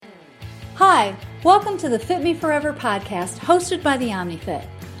Hi, welcome to the Fit Me Forever podcast hosted by the OmniFit.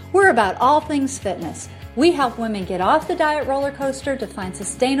 We're about all things fitness. We help women get off the diet roller coaster to find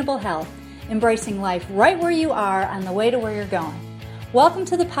sustainable health, embracing life right where you are on the way to where you're going. Welcome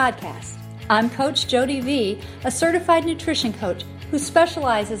to the podcast. I'm Coach Jody V, a certified nutrition coach who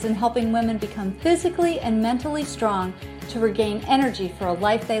specializes in helping women become physically and mentally strong to regain energy for a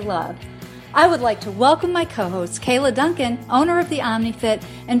life they love. I would like to welcome my co-host, Kayla Duncan, owner of the OmniFit,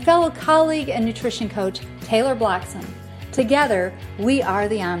 and fellow colleague and nutrition coach, Taylor Bloxham. Together, we are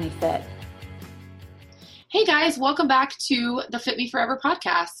the OmniFit. Hey guys, welcome back to the Fit Me Forever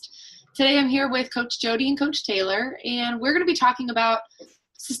podcast. Today I'm here with Coach Jody and Coach Taylor, and we're going to be talking about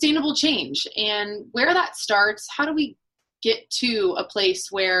sustainable change and where that starts. How do we get to a place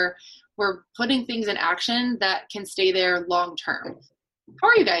where we're putting things in action that can stay there long term? How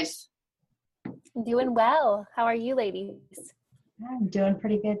are you guys? Doing well. How are you ladies? I'm doing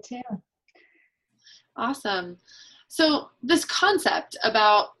pretty good too. Awesome. So this concept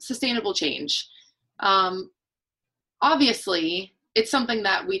about sustainable change, obviously it's something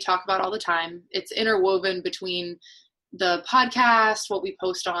that we talk about all the time. It's interwoven between the podcast, what we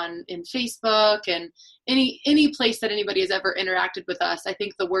post on in Facebook, and any place that anybody has ever interacted with us. I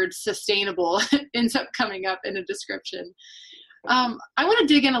think the word sustainable ends up coming up in a description. I want to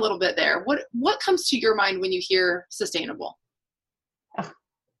dig in a little bit there. What comes to your mind when you hear sustainable?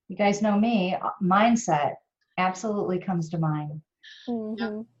 You guys know me. Mindset absolutely comes to mind.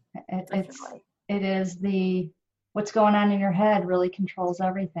 Mm-hmm. It is what's going on in your head really controls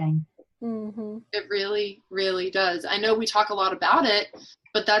everything. Mm-hmm. It really, really does. I know we talk a lot about it,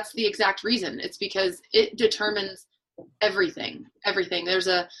 but that's the exact reason. It's because it determines everything. There's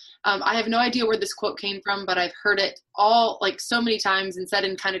I have no idea where this quote came from, but I've heard it all so many times and said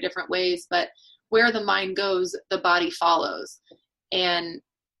in kind of different ways, but where the mind goes, the body follows. And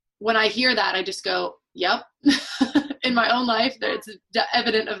when I hear that, I just go, yep. In my own life, it's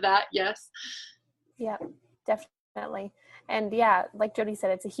evident of that. Yes. Yeah, definitely. And yeah, like Jody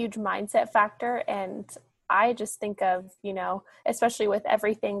said, it's a huge mindset factor. And I just think of, especially with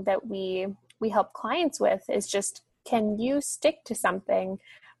everything that we help clients with, is just, can you stick to something?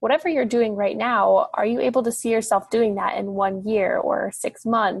 Whatever you're doing right now, are you able to see yourself doing that in 1 year or 6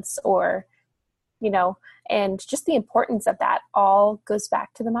 months or, and just the importance of that all goes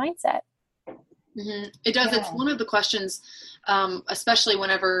back to the mindset. Mm-hmm. It does. Yeah. It's one of the questions, especially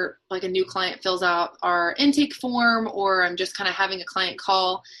whenever a new client fills out our intake form, or I'm just kind of having a client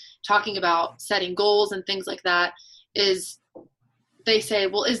call talking about setting goals and things like that, is they say,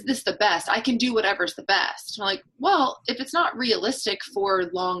 well, is this the best? I can do whatever's the best. I'm like, well, if it's not realistic for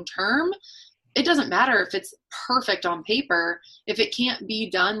long term, it doesn't matter if it's perfect on paper. If it can't be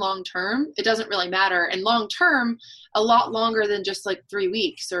done long term, it doesn't really matter. And long term, a lot longer than just 3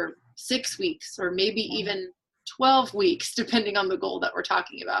 weeks or 6 weeks, or maybe even 12 weeks, depending on the goal that we're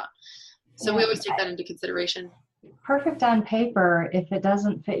talking about. So we always take that into consideration. Perfect on paper, if it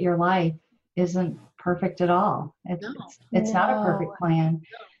doesn't fit your life, isn't perfect at all. It's not a perfect plan.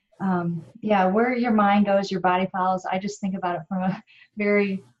 Where your mind goes, your body follows. I just think about it from a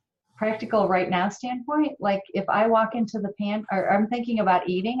very practical right now standpoint. Like if I walk into the or I'm thinking about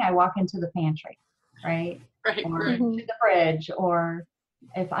eating, I walk into the pantry, right? Right. Or to the fridge, or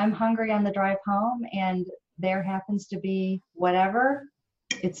if I'm hungry on the drive home and there happens to be whatever,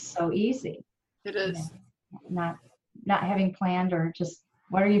 it's so easy. It is. Not having planned, or just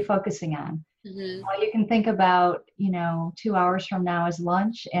what are you focusing on? Mm-hmm. Well, you can think about, 2 hours from now is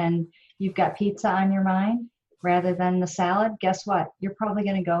lunch and you've got pizza on your mind rather than the salad. Guess what? You're probably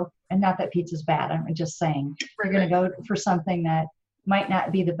going to go, and not that pizza's bad, I'm just saying, you're going to go for something that might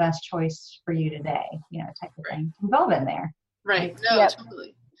not be the best choice for you today, type of thing. We've all been there. Right. No,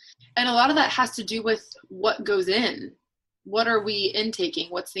 totally. And a lot of that has to do with what goes in. What are we intaking?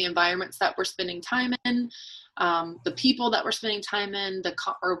 What's the environments that we're spending time in? The people that we're spending time in,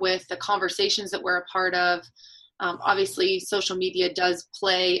 the conversations that we're a part of. Obviously, social media does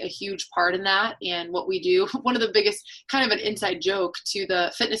play a huge part in that. And what we do, one of the biggest, kind of an inside joke to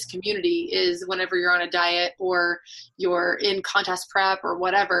the fitness community, is whenever you're on a diet or you're in contest prep or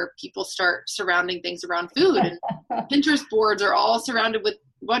whatever, people start surrounding things around food. And Pinterest boards are all surrounded with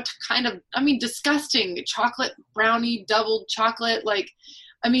disgusting chocolate brownie, double chocolate.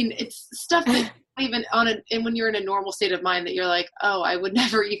 It's stuff that even and when you're in a normal state of mind that you're like, oh, I would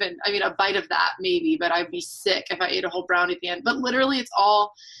never even, a bite of that maybe, but I'd be sick if I ate a whole brownie at the end. But literally it's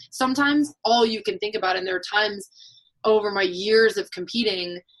sometimes all you can think about. And there are times over my years of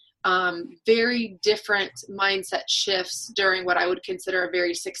competing, very different mindset shifts during what I would consider a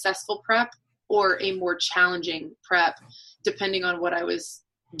very successful prep or a more challenging prep, depending on what I was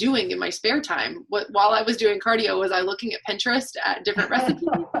doing in my spare time? While I was doing cardio, was I looking at Pinterest at different recipes,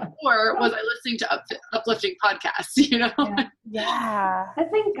 or was I listening to uplifting podcasts? Yeah. I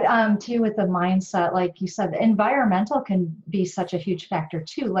think too, with the mindset, like you said, the environmental can be such a huge factor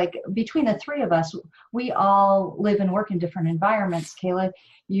too. Like between the three of us, we all live and work in different environments. Kayla,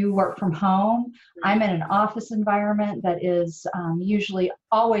 you work from home. I'm in an office environment that is usually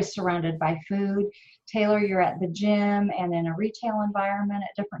always surrounded by food. Taylor, you're at the gym and in a retail environment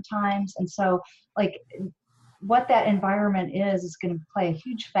at different times. And so like what that environment is going to play a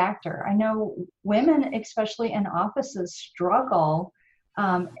huge factor. I know women, especially in offices, struggle,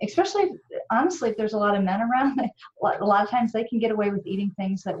 especially honestly, if there's a lot of men around, a lot of times they can get away with eating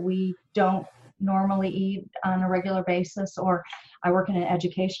things that we don't normally eat on a regular basis. Or I work in an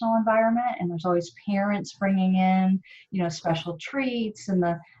educational environment, and there's always parents bringing in, special treats, and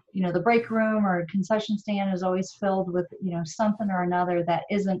the break room or concession stand is always filled with, something or another that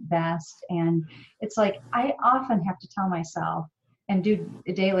isn't best. And it's like, I often have to tell myself and do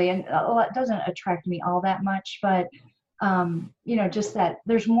daily, and it doesn't attract me all that much, but, just that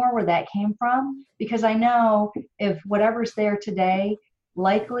there's more where that came from, because I know if whatever's there today,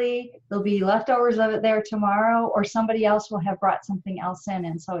 likely there'll be leftovers of it there tomorrow, or somebody else will have brought something else in.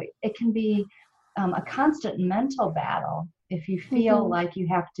 And so it can be a constant mental battle if you feel like you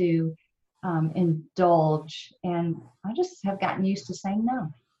have to indulge. And I just have gotten used to saying no.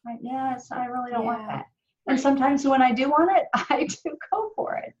 I really don't want that. And sometimes when I do want it, I do go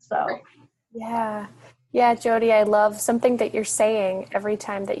for it. So yeah, Jody, I love something that you're saying every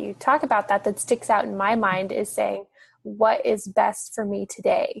time that you talk about that sticks out in my mind is saying, what is best for me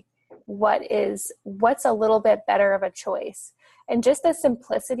today? What's a little bit better of a choice? And just the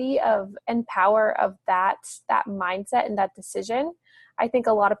simplicity and power of that mindset and that decision, I think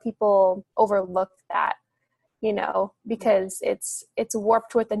a lot of people overlook that, because it's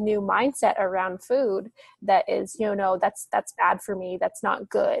warped with a new mindset around food that is, that's bad for me, that's not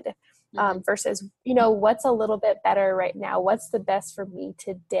good, versus, what's a little bit better right now? What's the best for me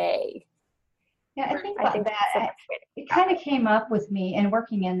today? Yeah, I think that it kind of came up with me and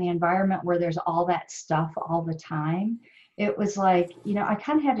working in the environment where there's all that stuff all the time. It was like, I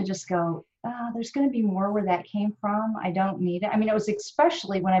kind of had to just go, there's going to be more where that came from. I don't need it. I mean, it was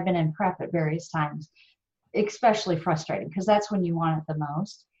especially when I've been in prep at various times, especially frustrating, because that's when you want it the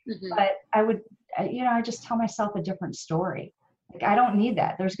most. But I would, I just tell myself a different story. Like, I don't need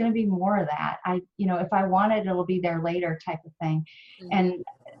that. There's going to be more of that. If I want it, it'll be there later type of thing. And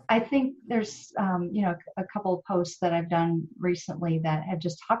I think there's, a couple of posts that I've done recently that have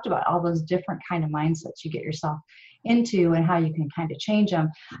just talked about all those different kind of mindsets you get yourself into and how you can kind of change them.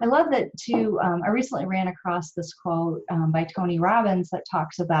 I love that too. I recently ran across this quote by Tony Robbins that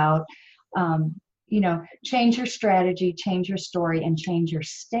talks about, change your strategy, change your story, and change your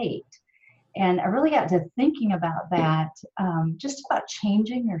state. And I really got to thinking about that, just about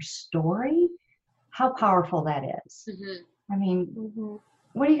changing your story, how powerful that is. I mean,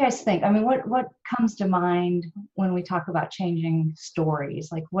 what do you guys think? I mean, what comes to mind when we talk about changing stories?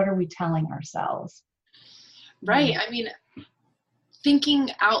 Like, what are we telling ourselves? Right. I mean,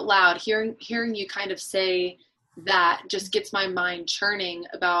 thinking out loud, hearing you kind of say that just gets my mind churning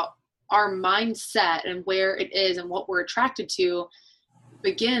about our mindset and where it is and what we're attracted to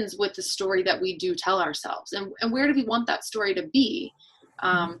begins with the story that we do tell ourselves. And where do we want that story to be?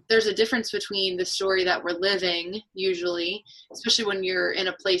 There's a difference between the story that we're living, usually, especially when you're in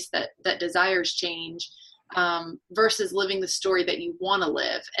a place that desires change, versus living the story that you want to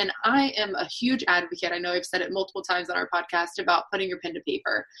live. And I am a huge advocate. I know I've said it multiple times on our podcast about putting your pen to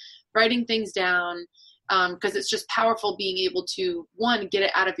paper, writing things down, because it's just powerful being able to, one, get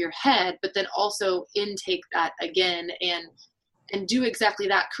it out of your head, but then also intake that again and do exactly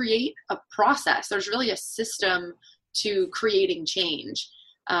that. Create a process. There's really a system to creating change.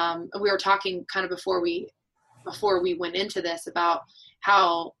 We were talking kind of before we went into this about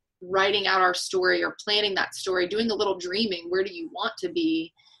how writing out our story or planning that story, doing a little dreaming, where do you want to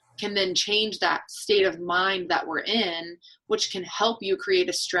be, can then change that state of mind that we're in, which can help you create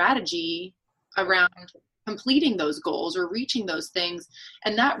a strategy around completing those goals or reaching those things.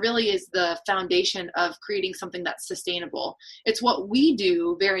 And that really is the foundation of creating something that's sustainable. It's what we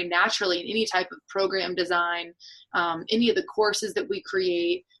do very naturally in any type of program design, any of the courses that we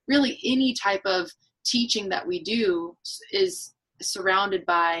create, really any type of teaching that we do is surrounded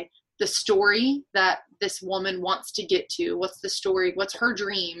by the story that this woman wants to get to. What's the story? What's her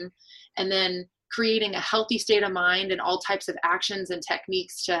dream? And then creating a healthy state of mind and all types of actions and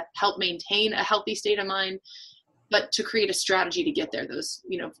techniques to help maintain a healthy state of mind, but to create a strategy to get there, those,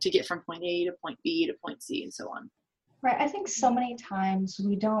 to get from point A to point B to point C and so on. Right. I think so many times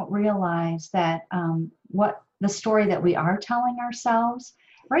we don't realize that what the story that we are telling ourselves,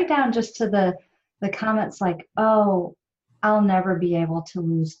 right down just to the comments like, oh, I'll never be able to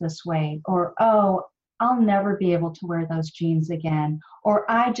lose this weight, or, oh, I'll never be able to wear those jeans again, or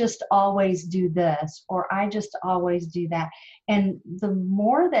I just always do this, or I just always do that. And the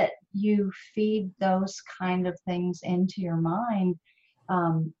more that you feed those kind of things into your mind,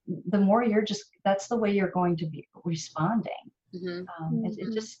 the more that's the way you're going to be responding. Mm-hmm.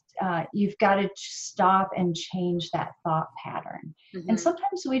 It just, you've got to stop and change that thought pattern. Mm-hmm. And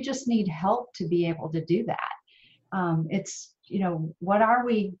sometimes we just need help to be able to do that. It's, what are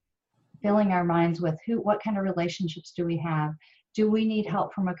we filling our minds with? What kind of relationships do we have? Do we need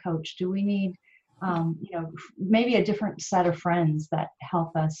help from a coach? Do we need, maybe a different set of friends that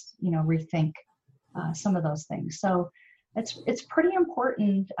help us, rethink some of those things? So it's pretty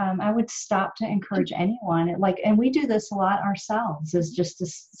important. I would stop to encourage anyone, and we do this a lot ourselves, is just to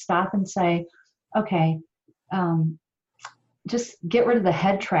stop and say, okay, just get rid of the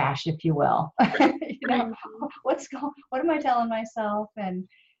head trash, if you will. What am I telling myself? And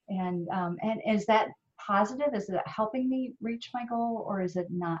is that positive? Is it helping me reach my goal, or is it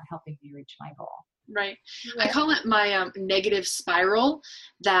not helping me reach my goal? Right. Yeah. I call it my negative spiral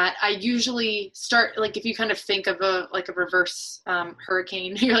that I usually start, like if you kind of think of a reverse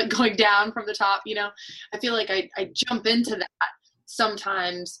hurricane, you're like going down from the top, I feel like I jump into that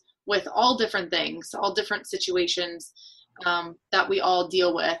sometimes with all different things, all different situations that we all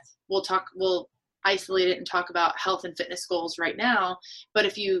deal with. We'll isolate it and talk about health and fitness goals right now. But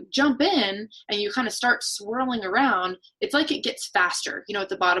if you jump in and you kind of start swirling around, it's like it gets faster, at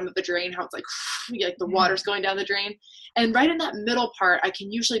the bottom of the drain, how it's like the water's going down the drain. And right in that middle part, I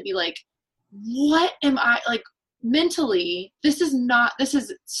can usually be like, what am I like mentally? This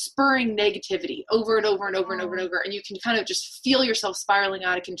is spurring negativity over and over and over and over and over. And you can kind of just feel yourself spiraling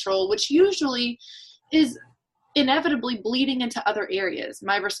out of control, which usually is inevitably bleeding into other areas,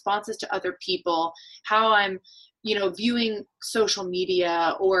 my responses to other people, how I'm, viewing social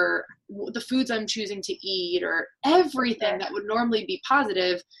media, or the foods I'm choosing to eat, or everything that would normally be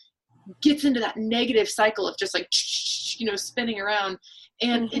positive gets into that negative cycle of just like, spinning around.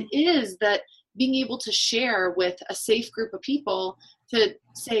 And it is that being able to share with a safe group of people to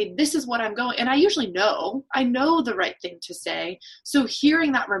say, this is what I'm going, and I usually know the right thing to say. So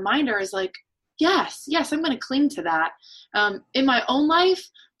hearing that reminder is like, yes, I'm going to cling to that. In my own life,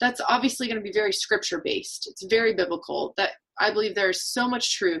 that's obviously going to be very scripture-based. It's very biblical. That I believe there's so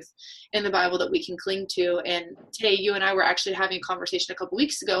much truth in the Bible that we can cling to. And Tay, you and I were actually having a conversation a couple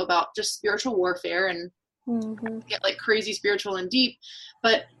weeks ago about just spiritual warfare, and get like crazy spiritual and deep.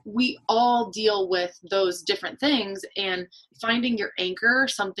 But we all deal with those different things, and finding your anchor,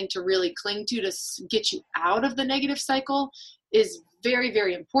 something to really cling to get you out of the negative cycle, is very,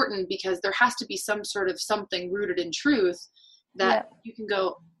 very important, because there has to be some sort of something rooted in truth that you can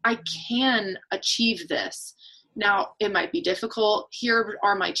go, I can achieve this. Now, it might be difficult. Here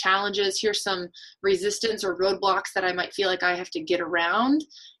are my challenges. Here's some resistance or roadblocks that I might feel like I have to get around.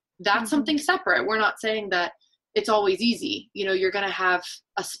 That's something separate. We're not saying that it's always easy. You're going to have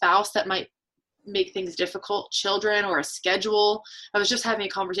a spouse that might make things difficult, children, or a schedule. I was just having a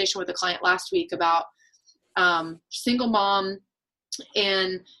conversation with a client last week about single mom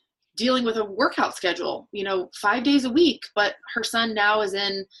and dealing with a workout schedule, 5 days a week, but her son now is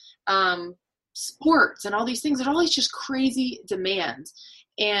in sports and all these things, and all these just crazy demands.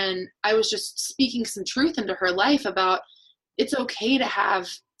 And I was just speaking some truth into her life about, it's okay to have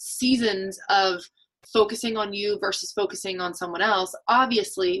seasons of focusing on you versus focusing on someone else.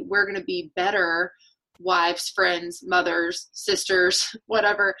 Obviously, we're going to be better wives, friends, mothers, sisters,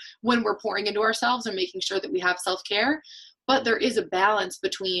 whatever, when we're pouring into ourselves and making sure that we have self-care. But there is a balance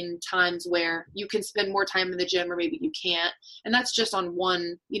between times where you can spend more time in the gym, or maybe you can't. And that's just on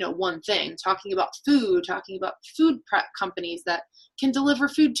one thing, talking about food prep companies that can deliver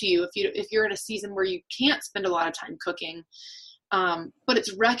food to you if you're in a season where you can't spend a lot of time cooking. But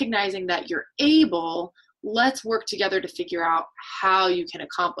it's recognizing that you're able. Let's work together to figure out how you can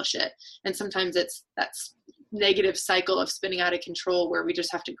accomplish it. And sometimes it's that negative cycle of spinning out of control where we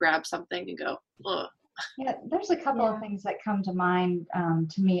just have to grab something and go, ugh. Yeah, there's a couple of things that come to mind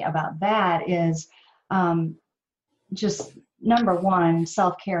to me about that is just number one,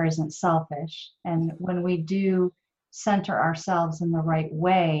 self-care isn't selfish. And when we do center ourselves in the right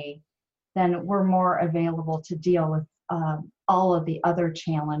way, then we're more available to deal with all of the other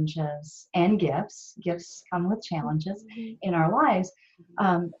challenges and gifts. Gifts come with challenges in our lives.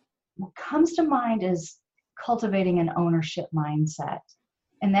 What comes to mind is cultivating an ownership mindset.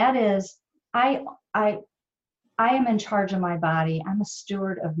 And that is, I I am in charge of my body. I'm a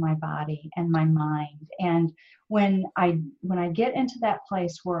steward of my body and my mind. And when I get into that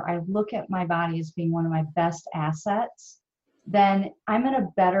place where I look at my body as being one of my best assets, then I'm in a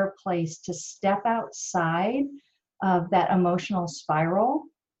better place to step outside of that emotional spiral.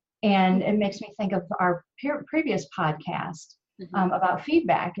 And it makes me think of our previous podcast about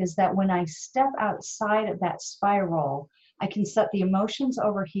feedback, is that when I step outside of that spiral, I can set the emotions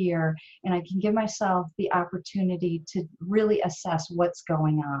over here, and I can give myself the opportunity to really assess what's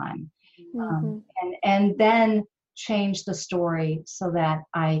going on, and then change the story so that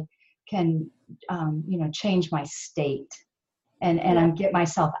I can, change my state and get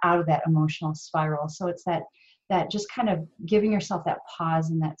myself out of that emotional spiral. So it's that just kind of giving yourself that pause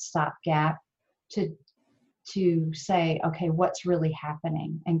and that stopgap to say, okay, what's really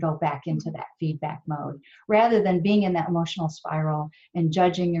happening, and go back into that feedback mode, rather than being in that emotional spiral and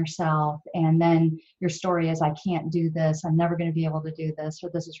judging yourself. And then your story is, I can't do this. I'm never going to be able to do this, or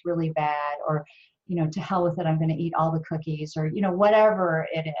this is really bad, or, to hell with it. I'm going to eat all the cookies, or, whatever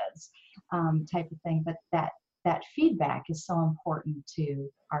it is, type of thing. But that feedback is so important to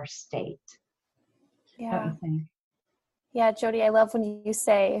our state. Yeah. Don't you think? Yeah, Jody, I love when you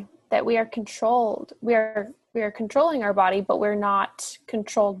say that we are controlled. We are controlling our body, but we're not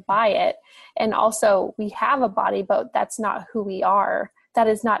controlled by it. And also, we have a body, but that's not who we are. That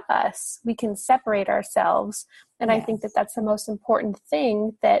is not us. We can separate ourselves. And yes. I think that that's the most important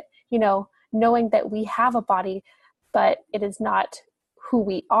thing, that, knowing that we have a body, but it is not who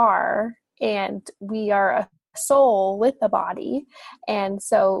we are. And we are a soul with a body. And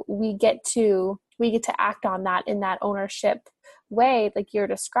so we get to act on that in that ownership way, like you're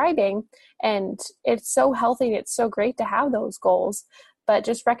describing. And it's so healthy. And it's so great to have those goals, but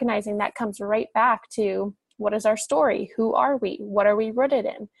just recognizing that comes right back to, what is our story? Who are we? What are we rooted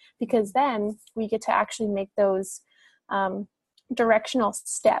in? Because then we get to actually make those directional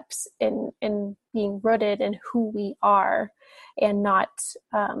steps in being rooted in who we are, and not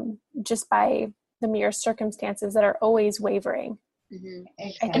just by the mere circumstances that are always wavering. Mm-hmm.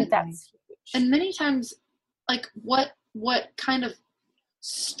 Exactly. I think that's huge. And many times, like what kind of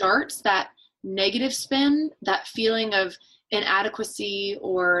starts that negative spin, that feeling of inadequacy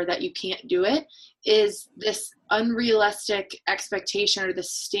or that you can't do it, is this unrealistic expectation or the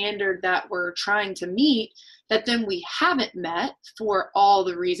standard that we're trying to meet, that then we haven't met for all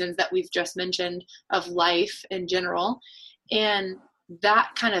the reasons that we've just mentioned of life in general. And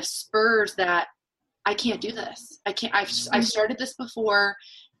that kind of spurs that, I can't do this. I've started this before,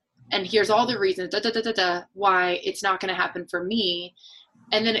 and here's all the reasons why it's not going to happen for me.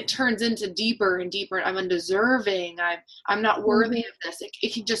 And then it turns into deeper and deeper. I'm undeserving. I'm not worthy of this.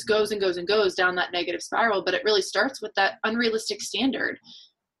 It just goes and goes and goes down that negative spiral. But it really starts with that unrealistic standard.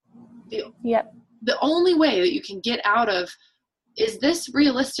 The only way that you can get out of, is this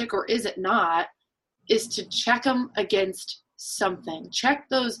realistic or is it not, is to check them against something. Check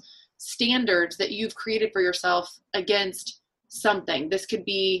those standards that you've created for yourself against something. This could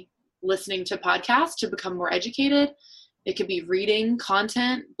be listening to podcasts to become more educated. It could be reading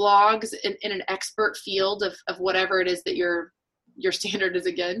content, blogs in an expert field of whatever it is that your standard is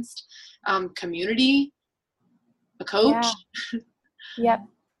against. Community, a coach. Yeah. Yep,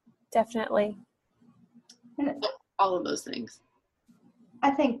 definitely. All of those things.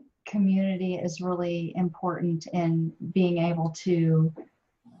 I think community is really important in being able to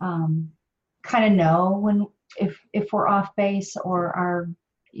kind of know if we're off base, or are,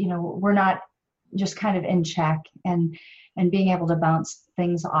 we're not just kind of in check, and being able to bounce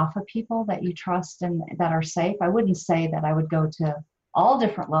things off of people that you trust and that are safe. I wouldn't say that I would go to all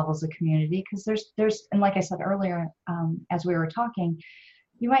different levels of community, because there's, and like I said earlier, as we were talking,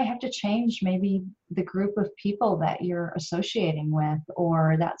 you might have to change maybe the group of people that you're associating with,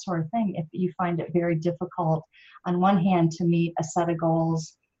 or that sort of thing, if you find it very difficult on one hand to meet a set of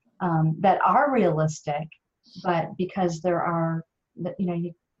goals that are realistic, but because there are,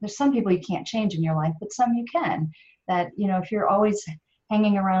 there's some people you can't change in your life, but some you can. That, if you're always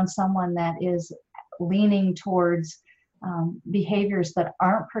hanging around someone that is leaning towards behaviors that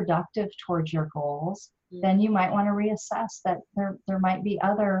aren't productive towards your goals, then you might want to reassess that there might be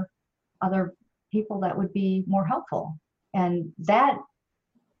other people that would be more helpful. And that,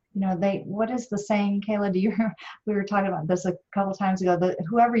 what is the saying, Kayla? We were talking about this a couple times ago, that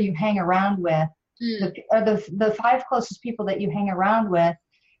whoever you hang around with, the 5 closest people that you hang around with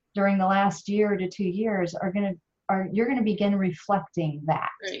during the last year to 2 years you're going to begin reflecting that.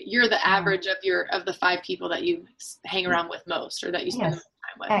 Right. You're the average of the 5 people that you hang around with most, or that you spend the most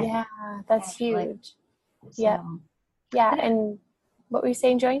time with. Yeah, that's huge. Yeah. Yeah. And what were you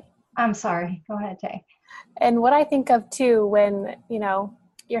saying, Joy? I'm sorry. Go ahead, Tay. And what I think of too, when,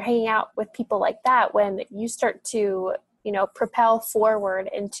 you're hanging out with people like that, when you start to, propel forward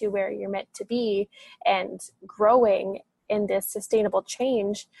into where you're meant to be and growing in this sustainable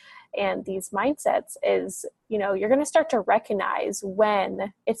change and these mindsets is, you're going to start to recognize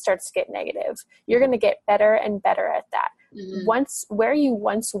when it starts to get negative. You're going to get better and better at that. Where you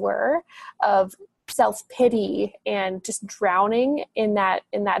once were of self-pity and just drowning in that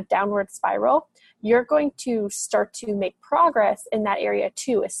downward spiral, you're going to start to make progress in that area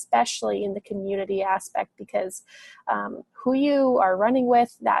too, especially in the community aspect, because who you are running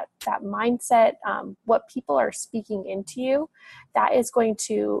with, that mindset, what people are speaking into you, that is going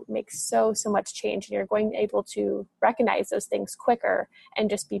to make so much change, and you're going to be able to recognize those things quicker and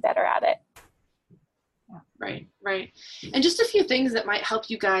just be better at it. Right. And just a few things that might help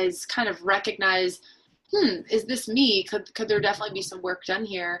you guys kind of recognize, is this me? Could there definitely be some work done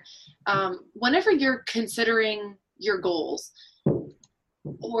here? Whenever you're considering your goals,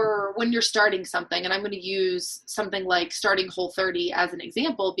 or when you're starting something, and I'm going to use something like starting Whole30 as an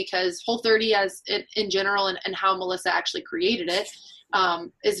example, because Whole30 as in general and how Melissa actually created it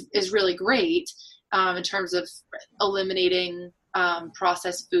is really great in terms of eliminating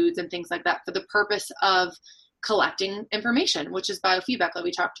processed foods and things like that for the purpose of collecting information, which is biofeedback that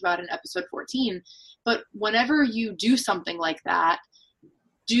we talked about in episode 14. But whenever you do something like that,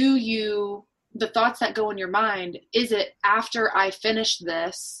 the thoughts that go in your mind, is it after I finish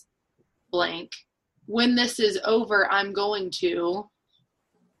this blank, when this is over, I'm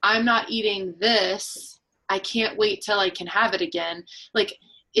not eating this, I can't wait till I can have it again. Like,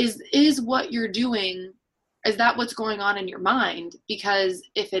 is what you're doing, is that what's going on in your mind? Because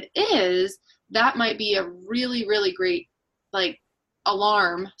if it is, that might be a really, really great,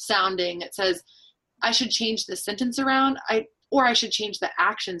 alarm sounding that says, I should change the sentence around, or I should change the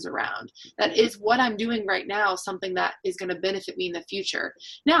actions around. That is what I'm doing right now, something that is going to benefit me in the future.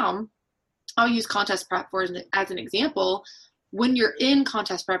 Now, I'll use contest prep as an example. When you're in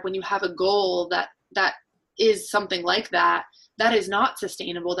contest prep, when you have a goal that is something like that, that is not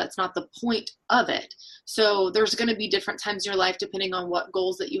sustainable. That's not the point of it. So there's going to be different times in your life depending on what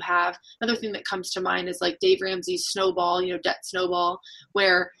goals that you have. Another thing that comes to mind is like Dave Ramsey's snowball, debt snowball,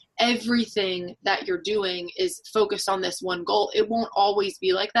 where everything that you're doing is focused on this one goal. It won't always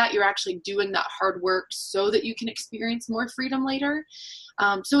be like that. You're actually doing that hard work so that you can experience more freedom later.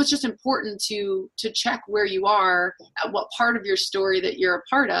 So it's just important to check where you are, at what part of your story that you're a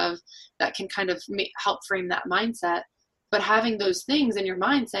part of, that can kind of help frame that mindset. But having those things in your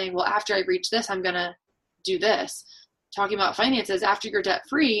mind saying, well, after I reach this, I'm going to do this. Talking about finances, after you're debt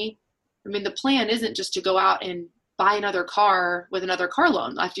free, the plan isn't just to go out and buy another car with another car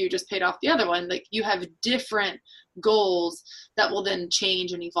loan after you just paid off the other one. Like, you have different goals that will then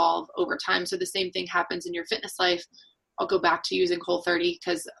change and evolve over time. So the same thing happens in your fitness life. I'll go back to using Whole30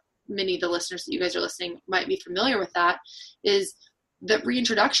 because many of the listeners that you guys are listening might be familiar with that, is the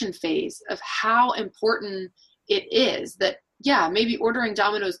reintroduction phase of how important it is that, maybe ordering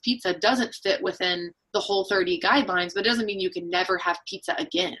Domino's pizza doesn't fit within the Whole30 guidelines, but it doesn't mean you can never have pizza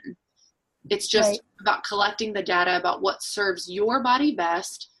again. It's just about collecting the data about what serves your body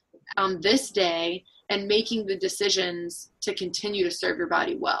best on this day and making the decisions to continue to serve your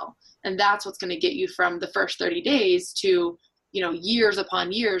body well. And that's what's going to get you from the first 30 days to, years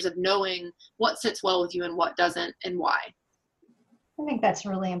upon years of knowing what sits well with you and what doesn't and why. I think that's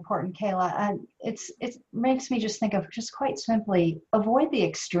really important, Kayla. It makes me just think of, just quite simply, avoid the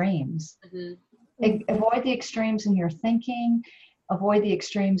extremes. Avoid the extremes in your thinking, avoid the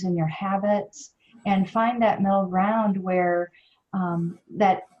extremes in your habits, and find that middle ground where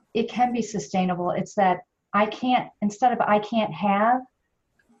that it can be sustainable. It's that instead of I can't have,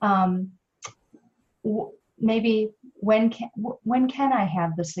 maybe when can I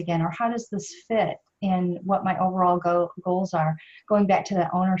have this again, or how does this fit in what my overall goals are? Going back to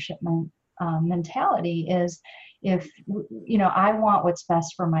that ownership mentality is, if I want what's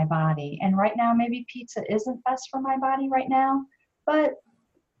best for my body, and right now maybe pizza isn't best for my body right now, but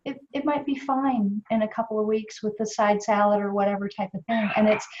it might be fine in a couple of weeks with the side salad or whatever type of thing. And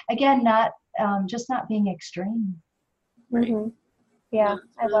it's, again, not being extreme. Mm-hmm. Yeah,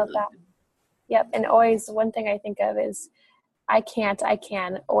 I love that. Yep. And always, one thing I think of is, I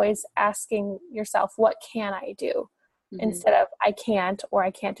can. Always asking yourself, what can I do? Instead of I can't, or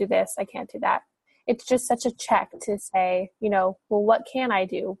I can't do this, I can't do that. It's just such a check to say, well, what can I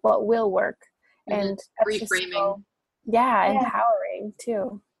do? What will work? And that's reframing. Empowering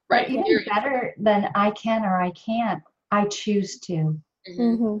too. Right. But even better than I can or I can't, I choose to.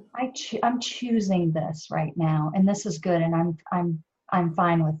 I'm choosing this right now, and this is good, and I'm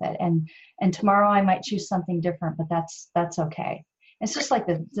fine with it. And tomorrow I might choose something different, but that's okay. It's just like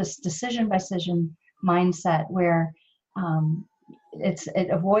this decision by decision mindset where it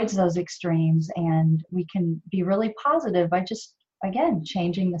avoids those extremes, and we can be really positive by just, again,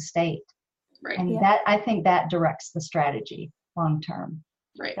 changing the state. Right. And that, I think that directs the strategy long term.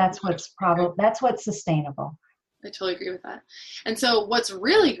 Right. That's what's sustainable. I totally agree with that. And so what's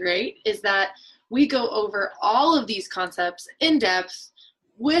really great is that we go over all of these concepts in depth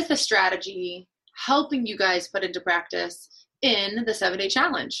with a strategy, helping you guys put into practice in the 7-day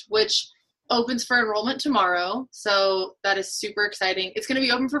challenge, which opens for enrollment tomorrow. So that is super exciting. It's going to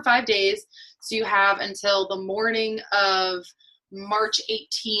be open for 5 days. So you have until the morning of March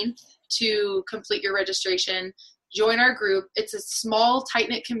 18th to complete your registration. Join our group. It's a small,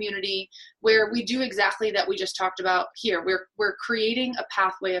 tight-knit community where we do exactly that we just talked about here. We're creating a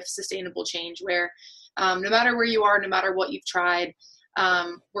pathway of sustainable change where no matter where you are, no matter what you've tried,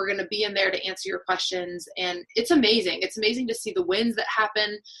 we're going to be in there to answer your questions. And it's amazing. It's amazing to see the wins that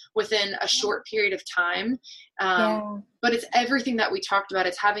happen within a short period of time. But it's everything that we talked about.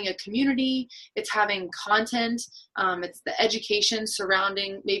 It's having a community, it's having content, it's the education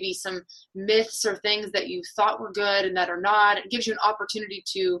surrounding maybe some myths or things that you thought were good and that are not. It gives you an opportunity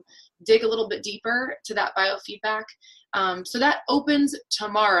to dig a little bit deeper to that biofeedback. So that opens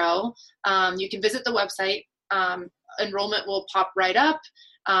tomorrow. You can visit the website. Enrollment will pop right up.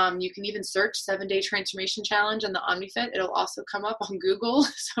 You can even search 7-Day Transformation Challenge on the OmniFit. It'll also come up on Google.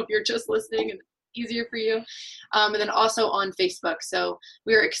 So if you're just listening, and easier for you. And then also on Facebook. So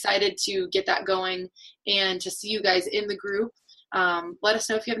we're excited to get that going and to see you guys in the group. Let us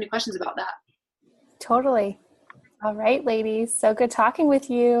know if you have any questions about that. Totally. All right, ladies. So good talking with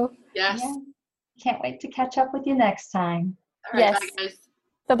you. Yes. Yeah. Can't wait to catch up with you next time. All right, yes. Bye, guys.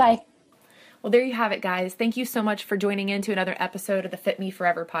 Bye-bye. Well, there you have it, guys. Thank you so much for joining in to another episode of the Fit Me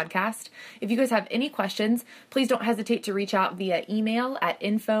Forever podcast. If you guys have any questions, please don't hesitate to reach out via email at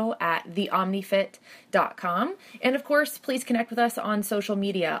info@theomnifit.com. And of course, please connect with us on social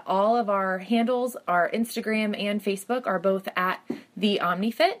media. All of our handles, our Instagram and Facebook, are both at The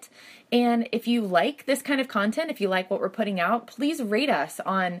OmniFit. And if you like this kind of content, if you like what we're putting out, please rate us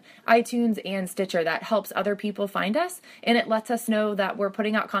on iTunes and Stitcher. That helps other people find us, and it lets us know that we're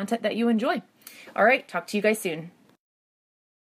putting out content that you enjoy. All right, talk to you guys soon.